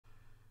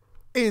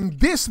In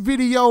this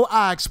video,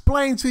 I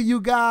explain to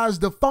you guys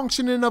the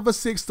functioning of a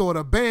 6th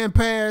order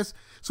bandpass.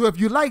 So if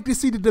you'd like to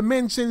see the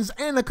dimensions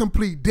and a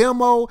complete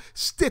demo,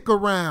 stick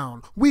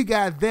around. We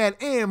got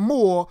that and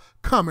more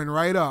coming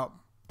right up.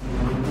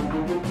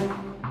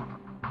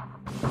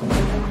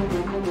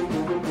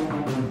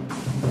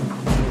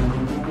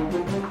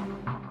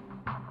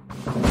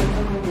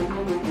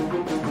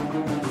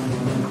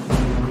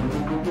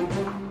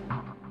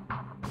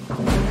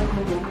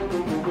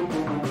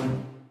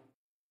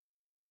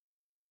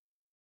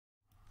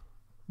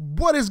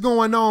 What is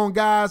going on,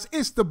 guys?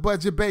 It's the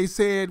Budget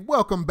Basshead.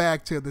 Welcome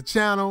back to the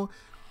channel.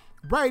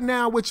 Right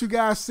now, what you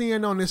guys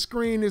seeing on the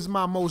screen is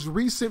my most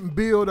recent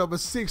build of a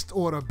 6th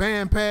order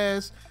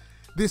bandpass.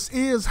 This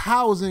is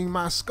housing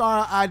my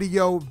Skar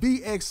Audio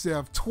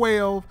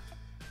VXF-12.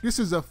 This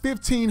is a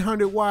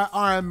 1500 watt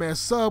RMS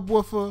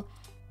subwoofer,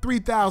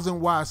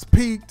 3000 watts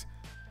peaked.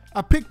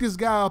 I picked this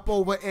guy up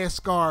over at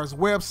Skar's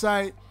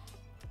website.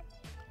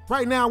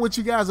 Right now, what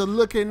you guys are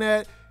looking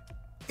at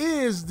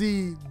is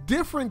the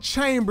different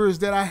chambers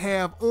that I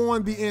have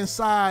on the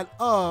inside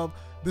of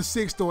the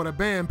 6th order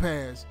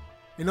bandpass.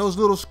 And those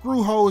little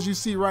screw holes you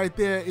see right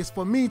there is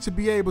for me to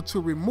be able to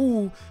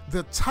remove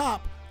the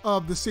top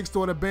of the 6th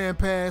order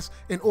bandpass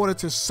in order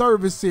to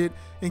service it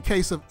in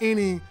case of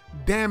any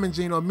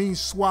damaging or me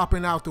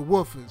swapping out the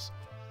woofers.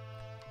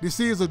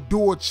 This is a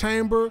dual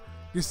chamber.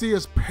 This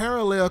is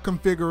parallel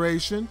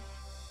configuration.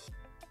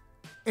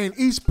 And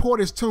each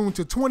port is tuned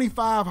to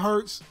 25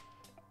 hertz.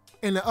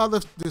 And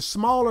the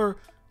smaller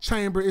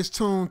chamber is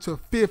tuned to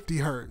 50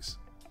 hertz.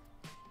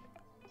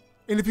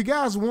 And if you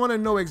guys want to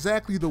know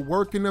exactly the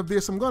working of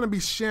this, I'm going to be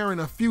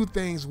sharing a few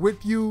things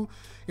with you.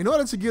 In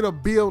order to get a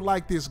build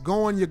like this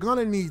going, you're going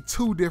to need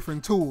 2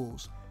 different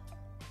tools.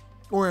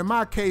 Or in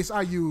my case,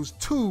 I use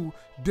 2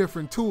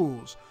 different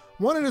tools.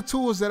 One of the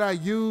tools that I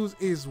use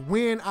is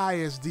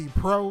ISD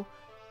Pro.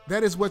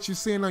 That is what you're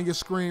seeing on your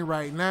screen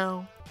right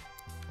now.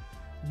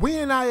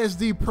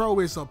 ISD Pro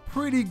is a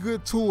pretty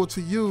good tool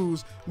to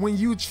use when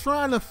you're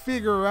trying to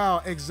figure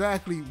out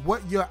exactly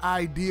what your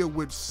idea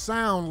would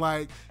sound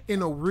like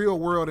in a real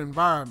world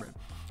environment.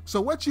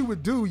 So what you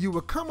would do, you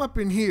would come up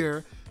in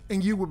here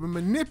and you would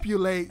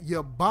manipulate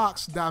your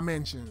box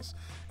dimensions.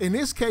 In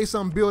this case,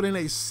 I'm building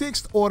a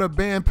 6th order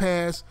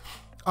bandpass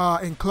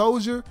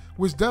enclosure,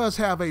 which does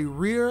have a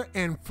rear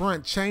and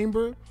front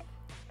chamber.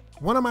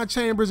 One of my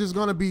chambers is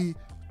going to be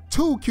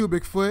 2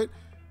 cubic foot.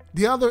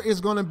 The other is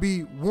going to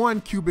be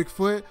 1 cubic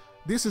foot.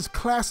 This is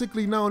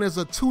classically known as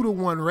a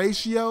 2-to-1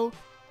 ratio.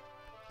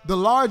 The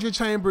larger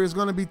chamber is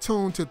going to be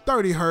tuned to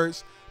 30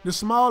 hertz. The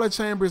smaller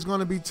chamber is going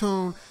to be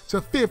tuned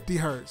to 50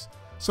 hertz.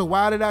 So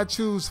why did I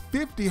choose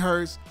 50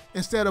 hertz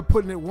instead of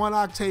putting it 1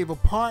 octave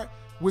apart,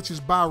 which is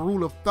by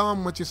rule of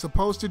thumb what you're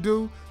supposed to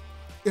do?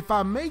 If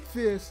I make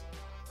this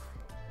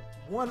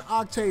 1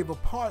 octave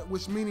apart,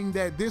 which meaning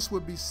that this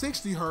would be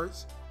 60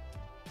 hertz,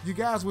 you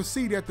guys would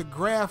see that the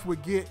graph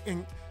would get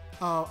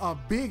a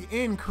big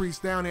increase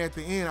down at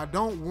the end. I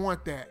don't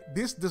want that.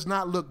 This does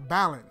not look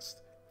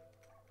balanced.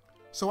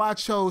 So I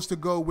chose to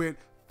go with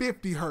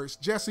 50 hertz,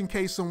 just in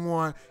case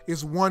someone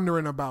is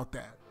wondering about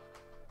that.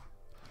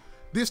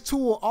 This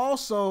tool will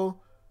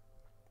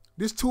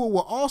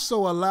also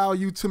allow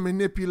you to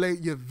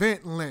manipulate your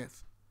vent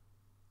length.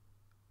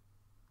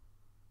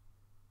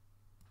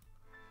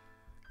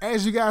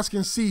 As you guys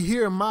can see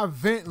here, my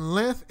vent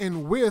length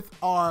and width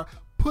are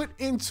put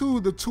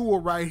into the tool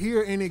right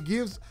here, and it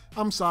gives,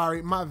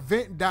 my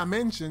vent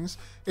dimensions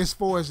as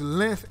far as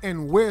length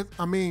and width,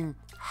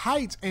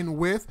 height and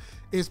width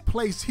is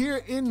placed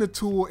here in the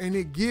tool, and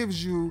it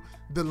gives you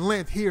the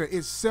length here.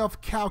 It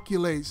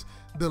self-calculates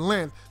the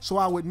length, so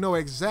I would know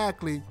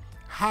exactly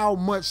how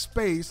much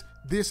space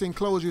this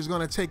enclosure is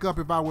going to take up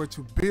if I were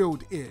to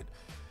build it.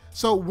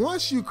 So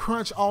once you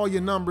crunch all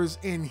your numbers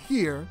in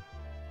here,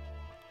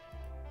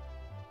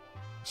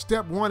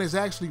 step 1 is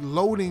actually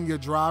loading your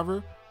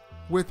driver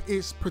with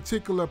its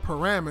particular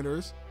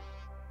parameters.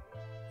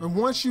 And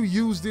once you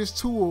use this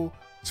tool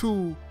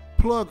to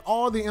plug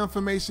all the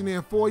information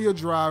in for your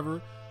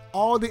driver,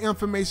 all the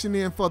information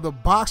in for the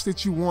box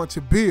that you want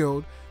to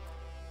build,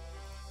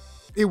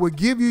 it will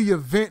give you your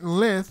vent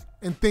length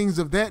and things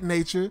of that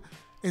nature.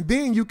 And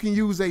then you can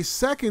use a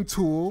second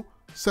tool,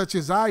 such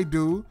as I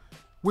do,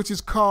 which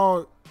is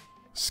called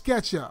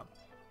Sketchup.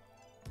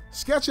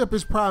 Sketchup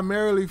is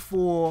primarily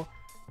for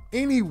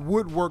any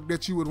woodwork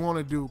that you would want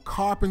to do,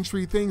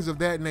 carpentry, things of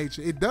that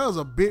nature. It does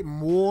a bit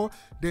more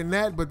than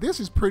that, but this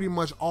is pretty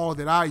much all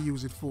that I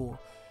use it for.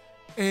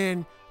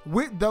 And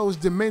with those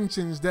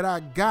dimensions that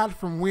I got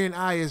from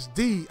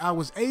ISD, I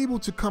was able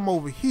to come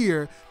over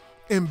here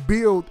and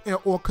build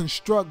or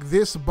construct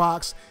this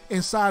box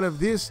inside of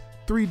this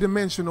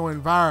 3-dimensional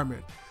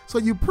environment. So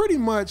you pretty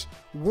much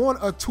want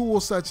a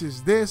tool such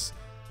as this,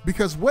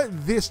 because what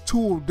this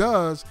tool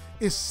does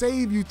is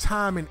save you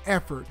time and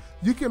effort.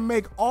 You can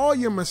make all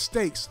your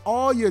mistakes,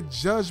 all your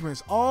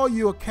judgments, all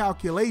your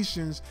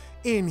calculations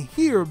in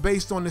here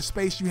based on the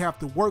space you have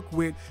to work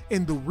with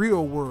in the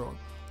real world.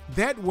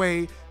 That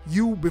way,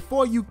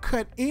 before you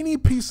cut any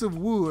piece of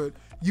wood,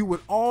 you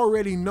would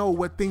already know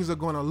what things are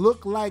going to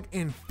look like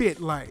and fit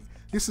like.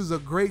 This is a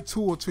great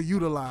tool to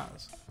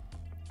utilize.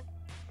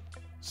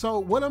 So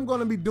what I'm going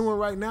to be doing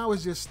right now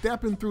is just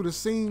stepping through the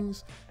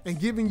scenes and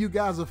giving you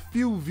guys a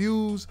few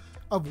views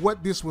of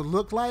what this would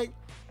look like.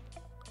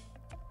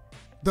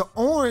 The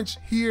orange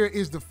here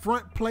is the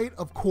front plate,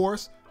 of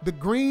course. The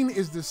green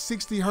is the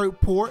 60 hertz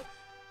port.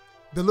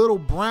 The little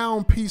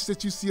brown piece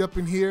that you see up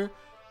in here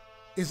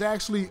is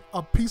actually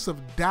a piece of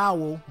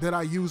dowel that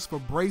I use for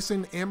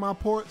bracing in my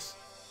ports.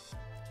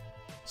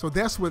 So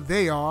that's what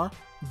they are.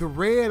 The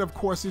red, of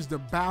course, is the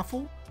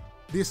baffle.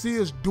 This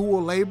is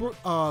dual layered.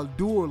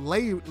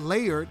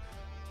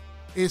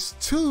 It's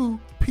 2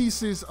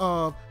 pieces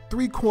of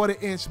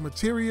 3/4 inch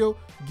material,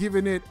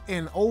 giving it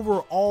an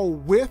overall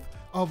width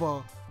of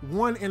a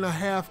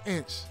 1.5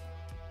 inch.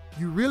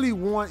 You really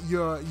want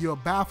your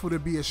baffle to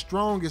be as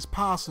strong as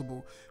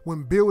possible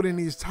when building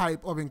these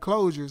type of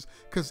enclosures,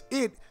 because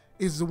it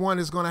is the one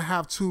that's going to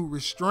have to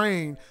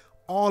restrain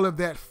all of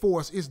that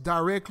force. It's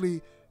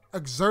directly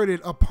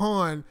exerted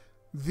upon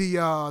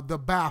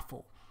the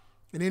baffle.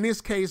 And in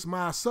this case,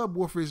 my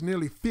subwoofer is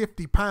nearly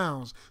 50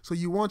 pounds, so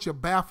you want your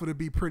baffle to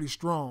be pretty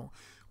strong.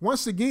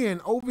 Once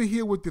again, over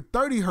here with the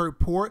 30 hertz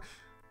port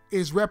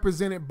is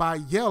represented by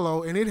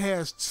yellow, and it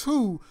has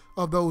 2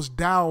 of those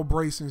dowel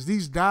bracings.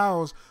 These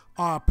dowels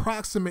are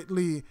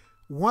approximately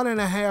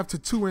 1.5 to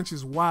 2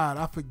 inches wide.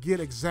 I forget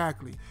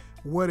exactly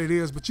what it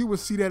is, but you will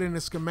see that in the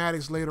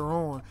schematics later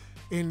on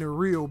in the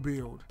real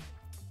build.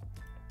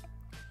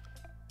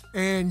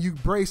 And you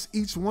brace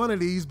each one of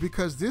these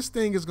because this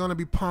thing is going to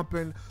be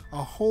pumping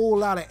a whole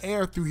lot of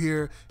air through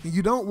here, and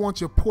you don't want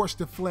your ports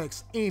to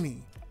flex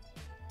any.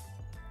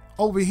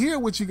 Over here,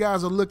 what you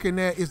guys are looking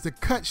at is the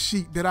cut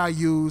sheet that I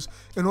use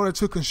in order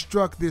to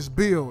construct this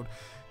build.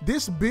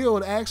 This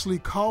build actually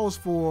calls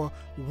for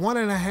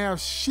 1.5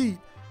 sheet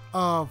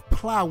of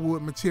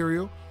plywood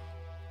material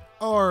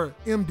or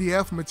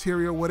MDF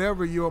material,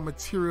 whatever your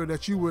material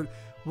that you would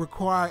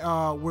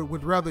require,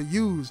 would rather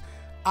use.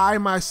 I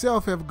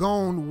myself have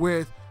gone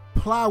with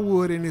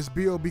plywood in this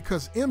build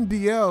because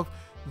MDF,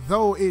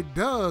 though it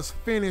does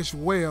finish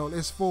well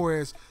as far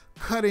as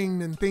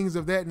cutting and things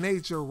of that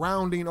nature,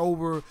 rounding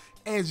over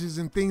edges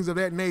and things of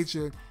that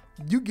nature,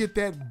 you get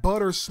that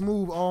butter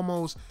smooth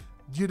almost.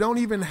 You don't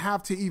even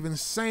have to even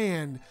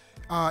sand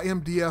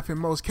MDF in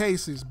most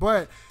cases,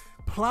 but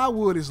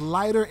plywood is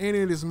lighter and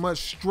it is much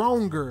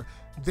stronger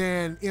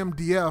than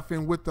MDF.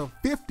 And with the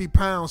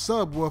 50-pound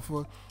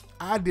subwoofer,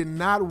 I did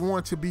not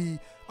want to be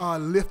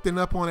lifting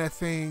up on that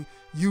thing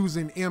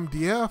using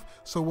MDF.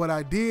 So what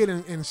I did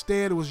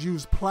instead was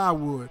use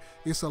plywood.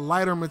 It's a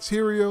lighter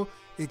material,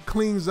 it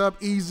cleans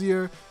up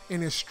easier,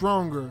 and it's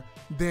stronger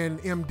than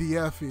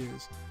MDF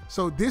is.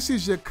 So this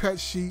is your cut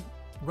sheet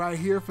right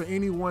here for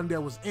anyone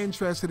that was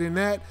interested in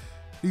that.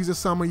 These are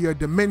some of your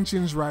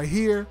dimensions right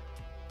here.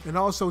 And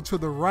also to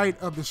the right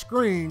of the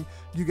screen,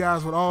 you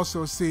guys would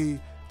also see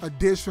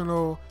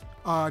additional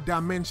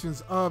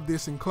dimensions of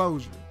this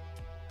enclosure.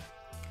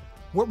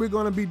 What we're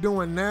going to be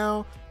doing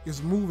now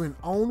is moving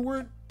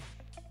onward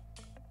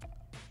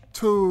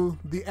to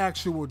the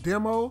actual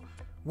demo.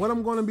 What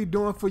I'm going to be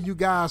doing for you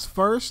guys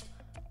first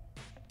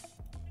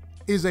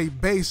is a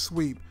bass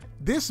sweep.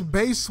 This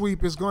bass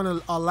sweep is going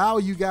to allow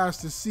you guys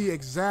to see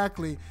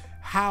exactly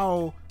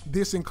how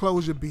this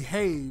enclosure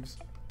behaves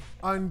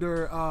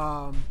under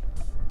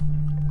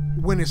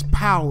when it's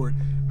powered,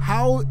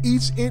 how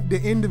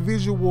the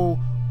individual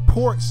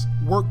ports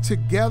work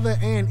together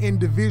and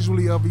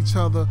individually of each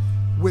other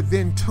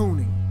within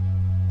tuning.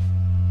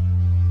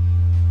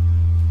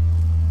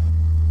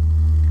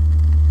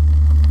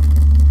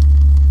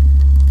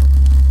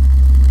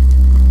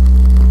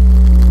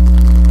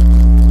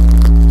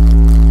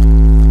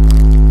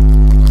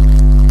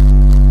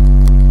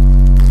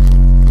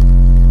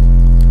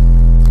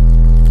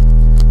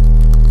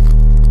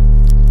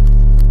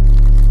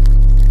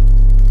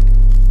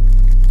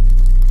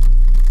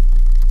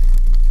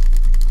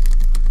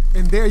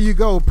 There you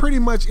go. Pretty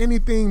much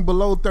anything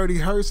below 30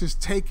 hertz is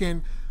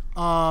taken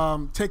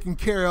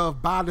care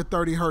of by the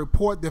 30 hertz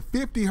port. The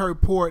 50 hertz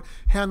port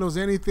handles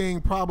anything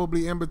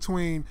probably in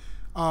between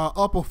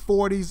upper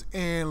 40s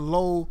and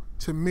low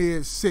to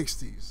mid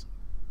 60s.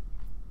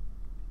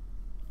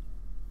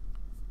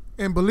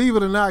 And believe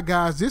it or not,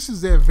 guys, this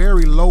is at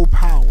very low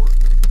power.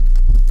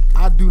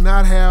 I do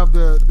not have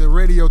the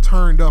radio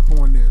turned up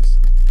on this.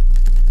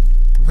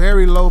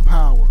 Very low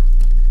power.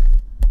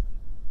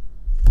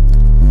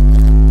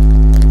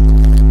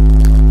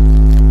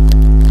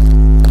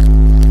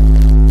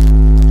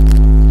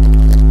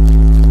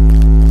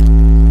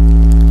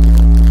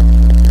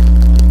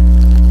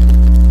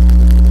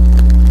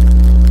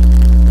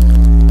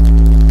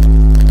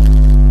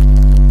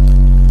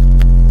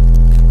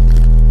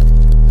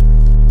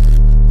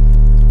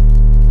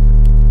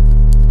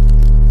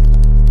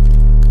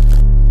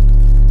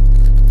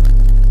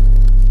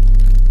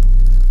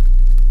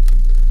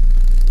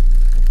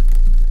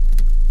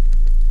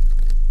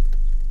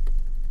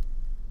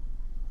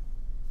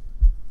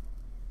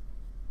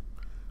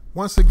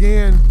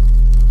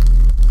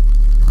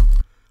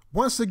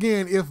 Once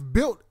again, if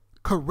built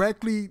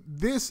correctly,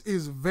 this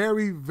is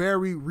very,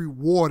 very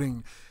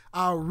rewarding.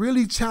 I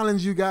really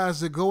challenge you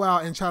guys to go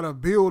out and try to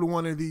build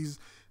one of these.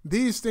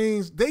 These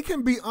things, they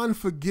can be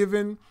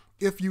unforgiving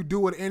if you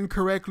do it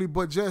incorrectly,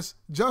 but just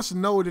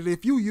know that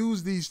if you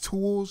use these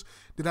tools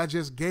that I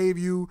just gave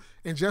you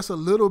and just a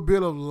little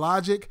bit of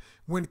logic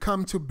when it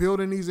comes to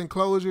building these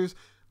enclosures,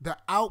 the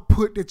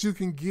output that you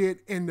can get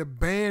and the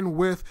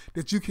bandwidth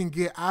that you can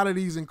get out of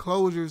these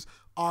enclosures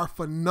are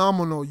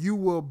phenomenal. You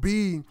will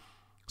be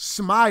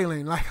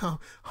smiling like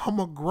I'm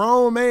a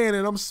grown man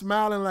and I'm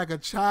smiling like a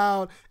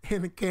child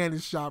in a candy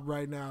shop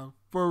right now,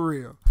 for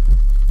real.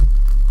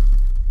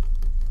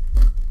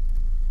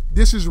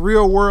 This is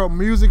real world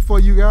music for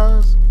you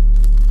guys.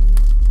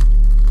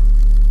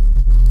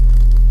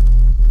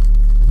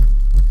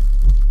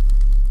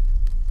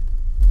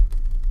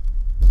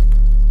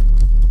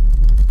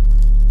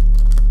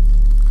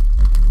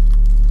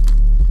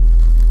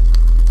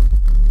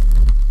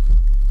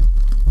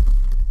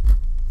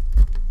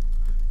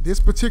 This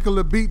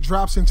particular beat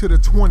drops into the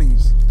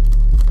 20s.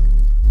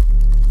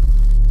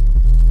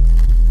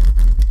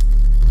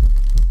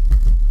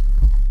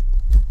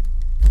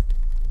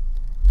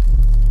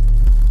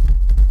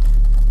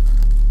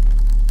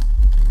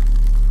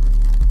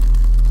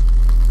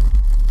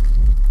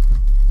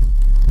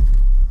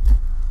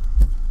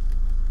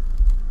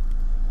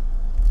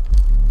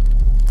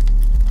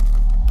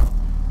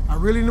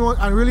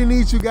 I really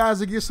need you guys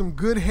to get some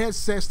good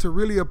headsets to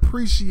really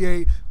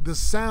appreciate the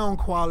sound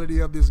quality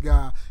of this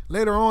guy.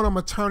 Later on, I'm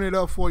going to turn it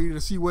up for you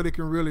to see what it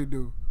can really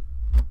do.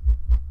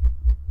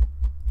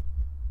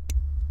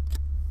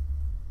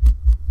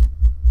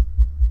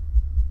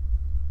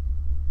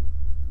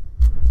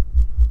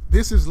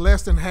 This is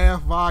less than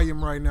half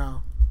volume right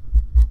now.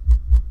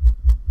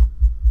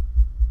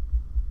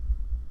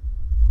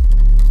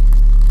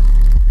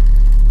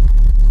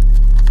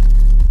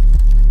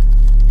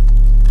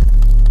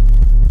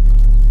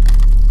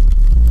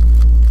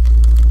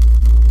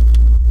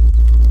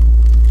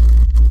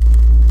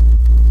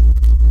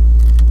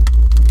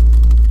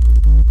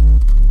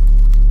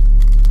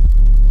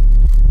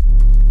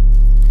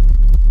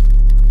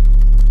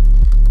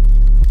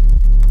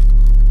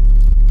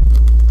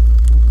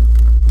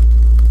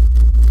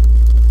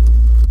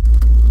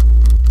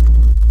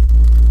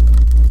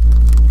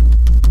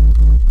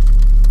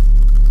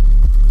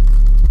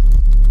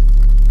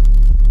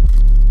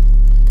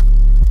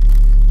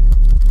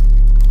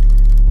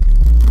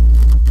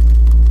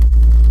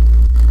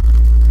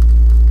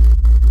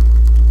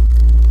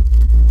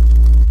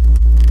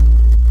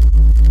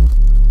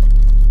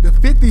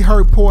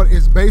 Hertz port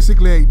is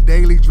basically a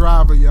daily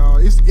driver, y'all.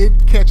 It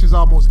catches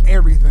almost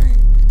everything.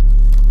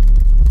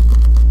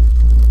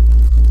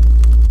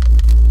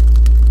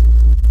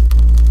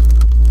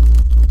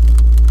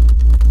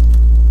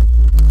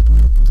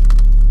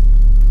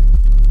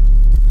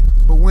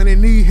 But when it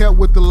need help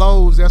with the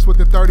lows, that's what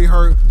the 30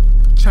 Hertz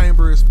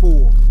chamber is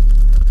for.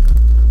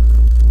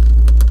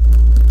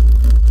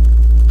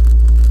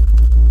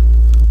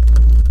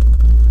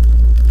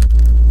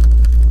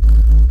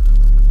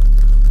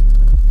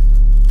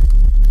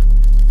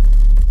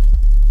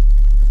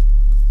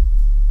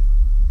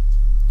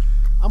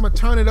 I'm gonna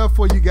turn it up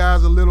for you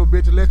guys a little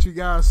bit to let you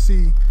guys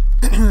see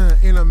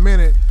in a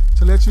minute,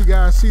 to let you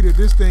guys see that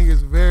this thing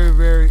is very,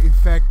 very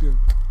effective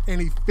and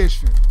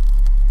efficient.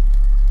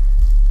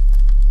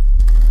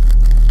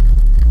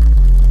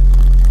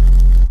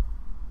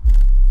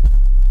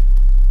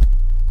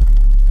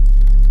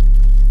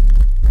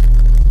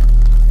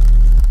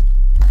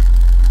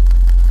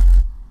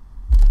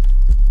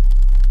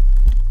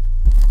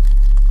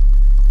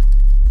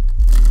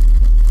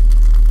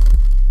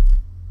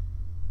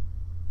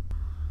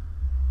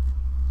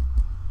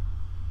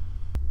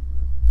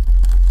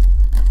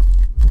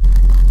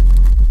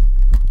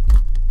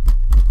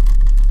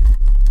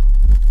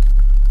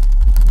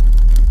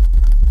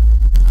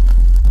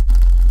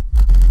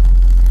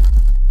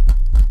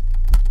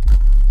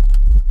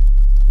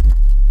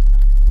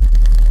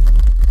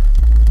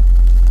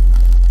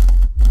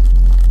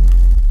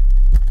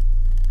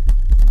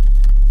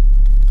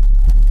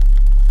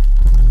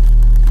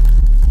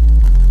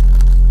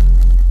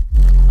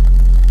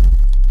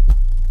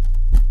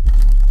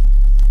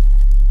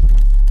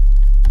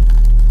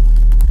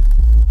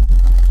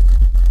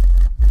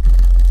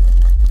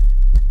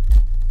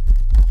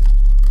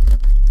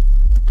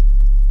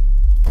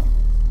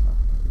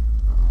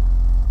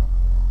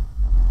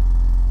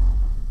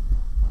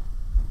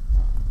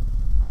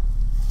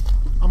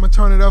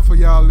 Turn it up for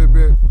y'all a little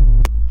bit.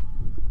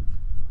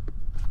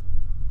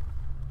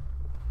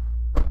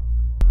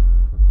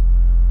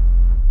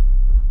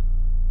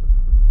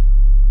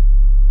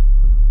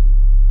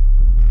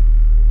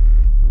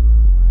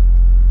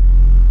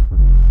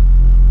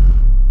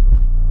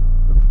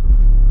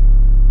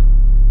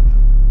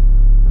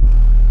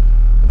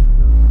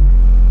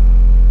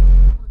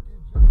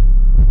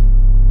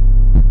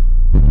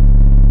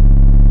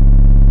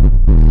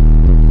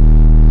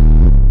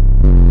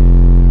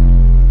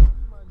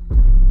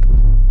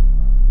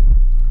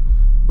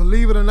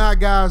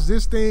 guys,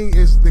 this thing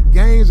is, the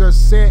gains are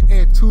set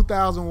at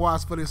 2,000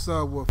 watts for this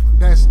subwoofer.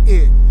 That's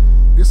it.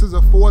 This is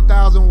a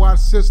 4,000 watt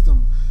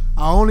system.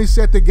 I only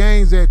set the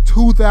gains at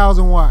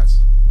 2,000 watts.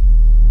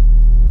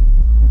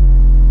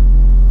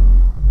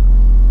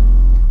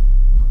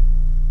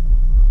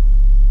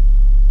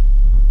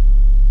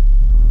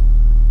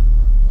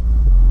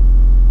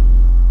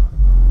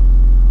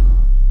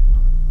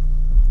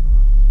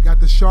 Got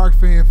the shark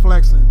fin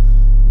flexing.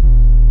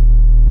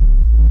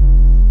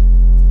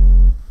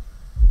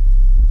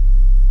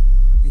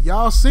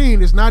 Y'all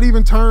seen, it's not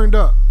even turned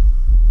up.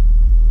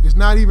 It's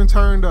not even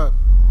turned up.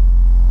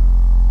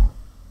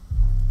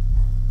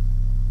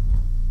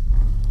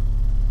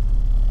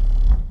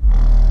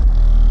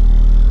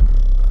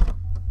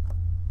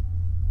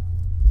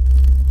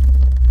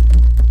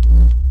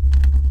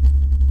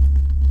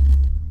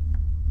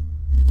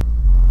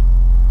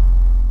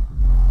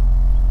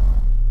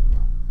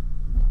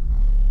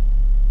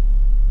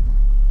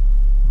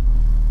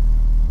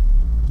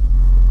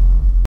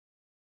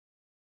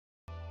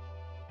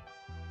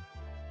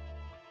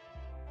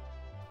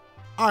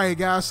 All right,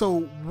 guys, so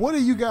what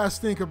do you guys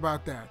think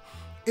about that?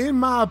 In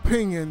my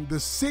opinion, the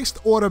 6th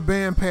order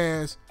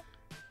bandpass,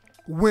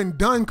 when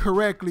done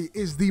correctly,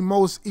 is the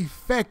most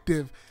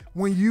effective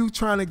when you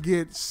trying to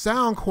get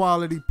sound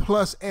quality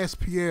plus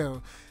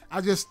SPL.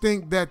 I just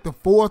think that the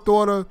 4th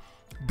order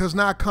does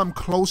not come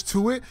close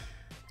to it.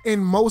 In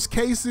most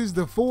cases,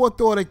 the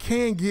 4th order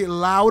can get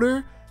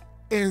louder.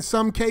 In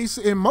most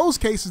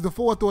cases, the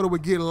 4th order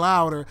would get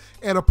louder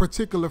at a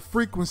particular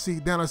frequency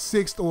than a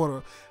 6th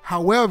order.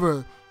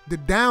 However, the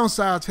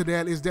downside to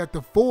that is that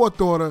the 4th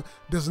order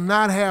does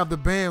not have the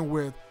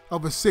bandwidth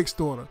of a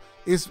 6th order.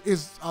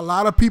 It's a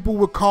lot of people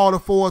would call the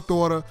 4th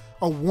order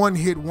a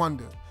one-hit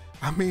wonder.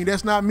 I mean,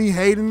 that's not me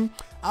hating.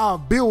 I'll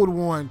build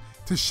one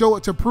to show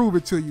it, to prove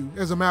it to you.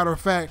 As a matter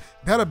of fact,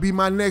 that'll be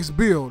my next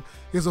build,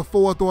 is a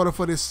 4th order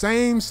for this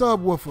same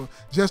subwoofer,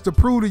 just to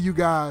prove to you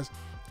guys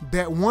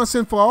that once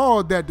and for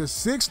all that the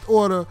 6th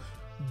order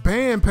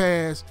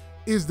bandpass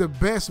is the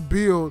best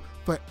build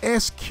for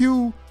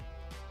SQ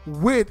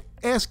with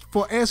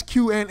for SQ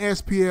and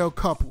SPL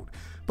coupled.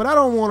 But I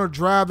don't want to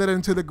drive that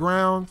into the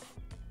ground.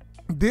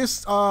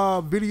 This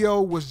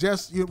video was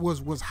just, it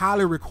was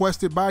highly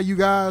requested by you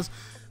guys.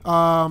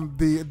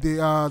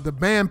 The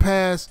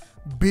bandpass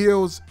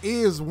builds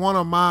is one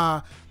of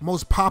my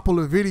most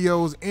popular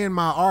videos in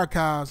my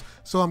archives,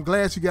 so I'm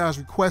glad you guys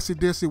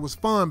requested this. It was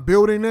fun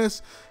building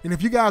this. And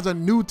if you guys are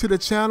new to the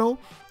channel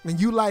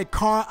and you like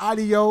car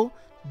audio,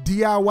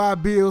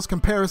 DIY builds,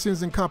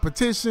 comparisons, and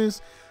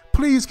competitions,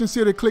 please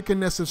consider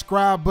clicking that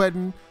subscribe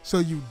button so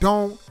you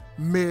don't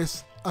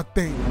miss a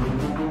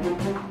thing.